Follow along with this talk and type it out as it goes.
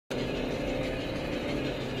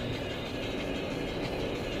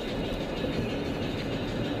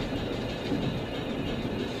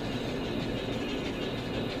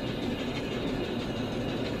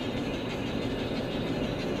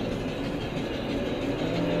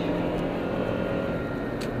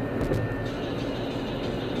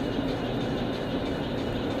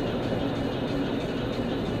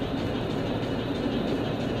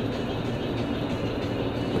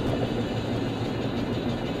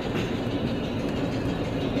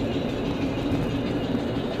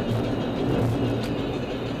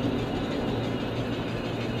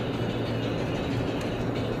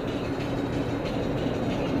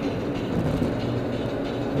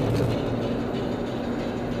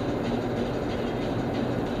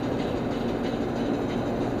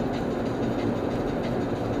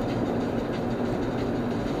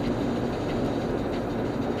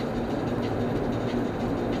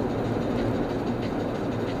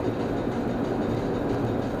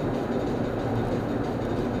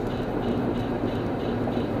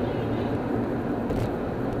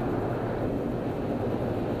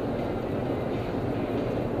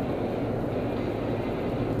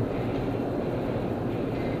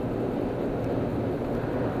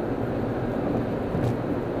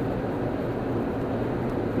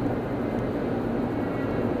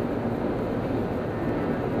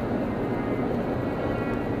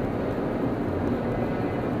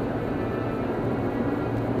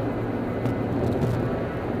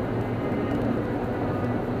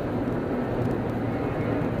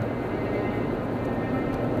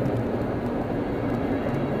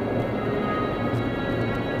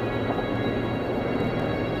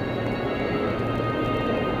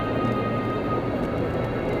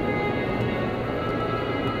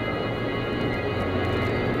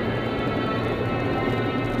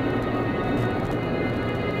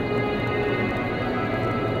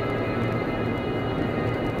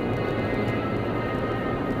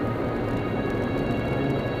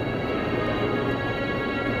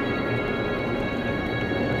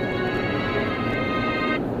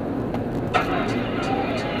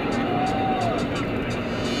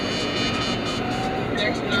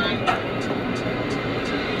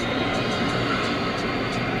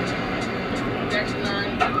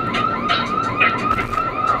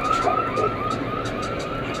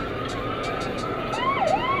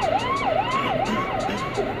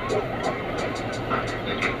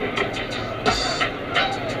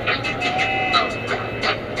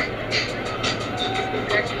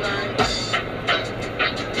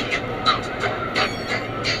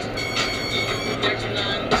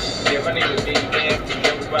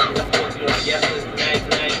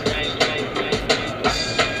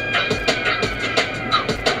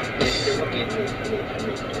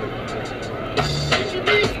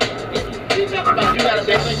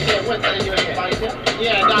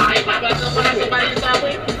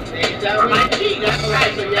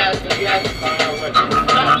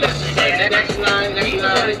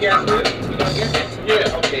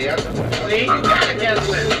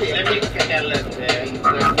Excellent,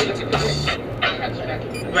 man.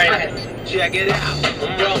 Right, check it out.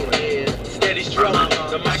 I'm rolling, steady strolling.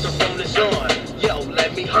 The microphone is on. Yo,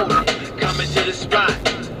 let me hold it. Coming to the spot,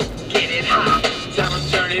 get it hot. Time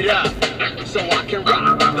to turn it up, so I can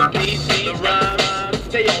rock. The beats, the rhymes,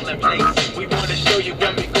 stay on that place. We wanna show you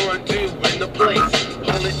what we gonna do in the place.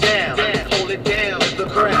 Hold it down with the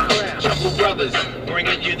crowd. Jungle Brothers,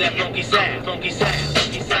 bringing you that funky sound, funky sound,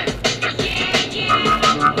 funky sound.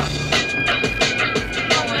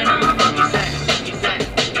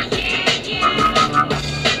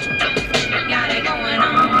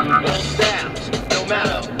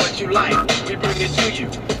 Like, we bring it to you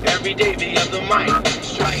every day via the mic.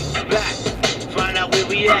 Strike back, find out where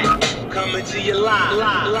we at. Coming to you live.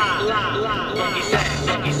 Funky sound,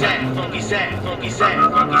 funky sound, funky sound, funky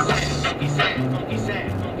sound, funky sound, funky sound, funky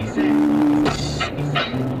sound, funky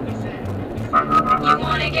sound. You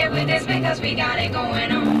wanna get with this because we got it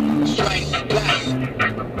going on. Strike back,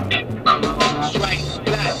 strike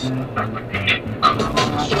back,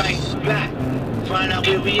 strike back. Find out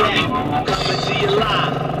where we at. Coming to you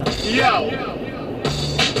live. Yo!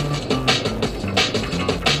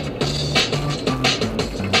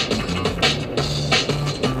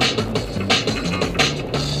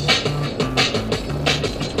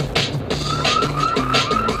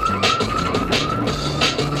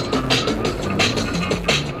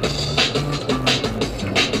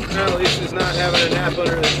 Well, at least he's not having a nap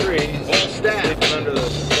under the tree. He's sleeping under the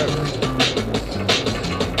whatever.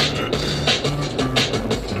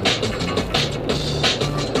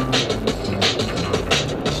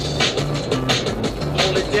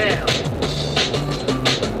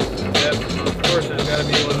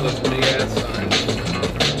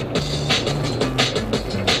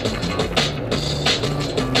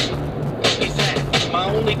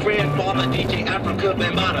 Grandfather DJ Africa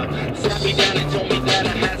Bambata sat me down and told me that I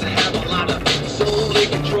had to have a lot of soul in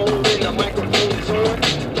control when the microphone is on.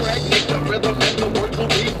 Pregnant the rhythm and the words will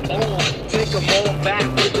be on. Take them all back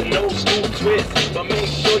with an old school twist, but make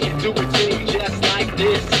sure you do it to them just like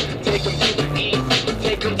this. Take them to the east,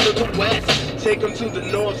 take them to the west, take them to the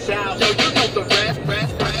north, south. Yo, you know the rest.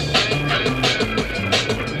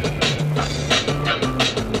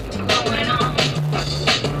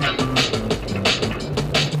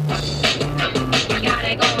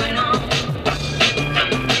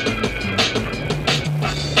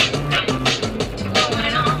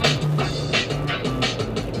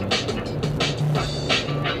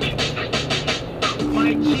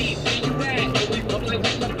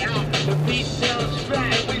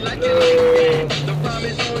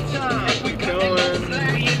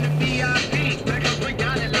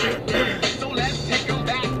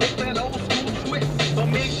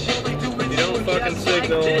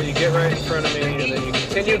 You get right in front of me, and then you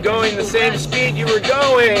continue going the same speed you were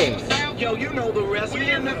going. Yo, you know the rest.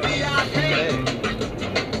 We in the VIP.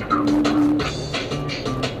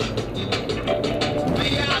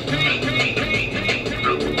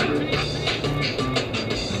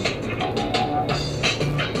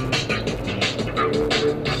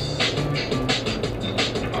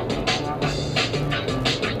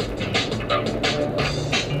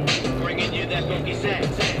 Bringing you that funky sound.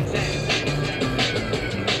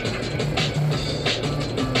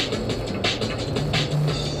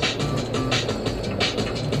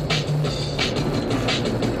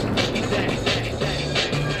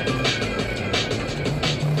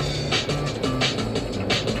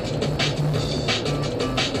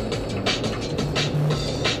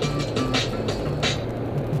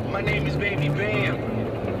 My name is Baby Bam.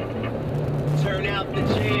 Turn out the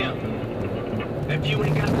jam. If you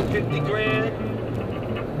ain't got the 50 grand,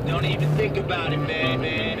 don't even think about it, man. We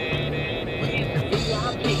in the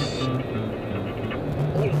VIP.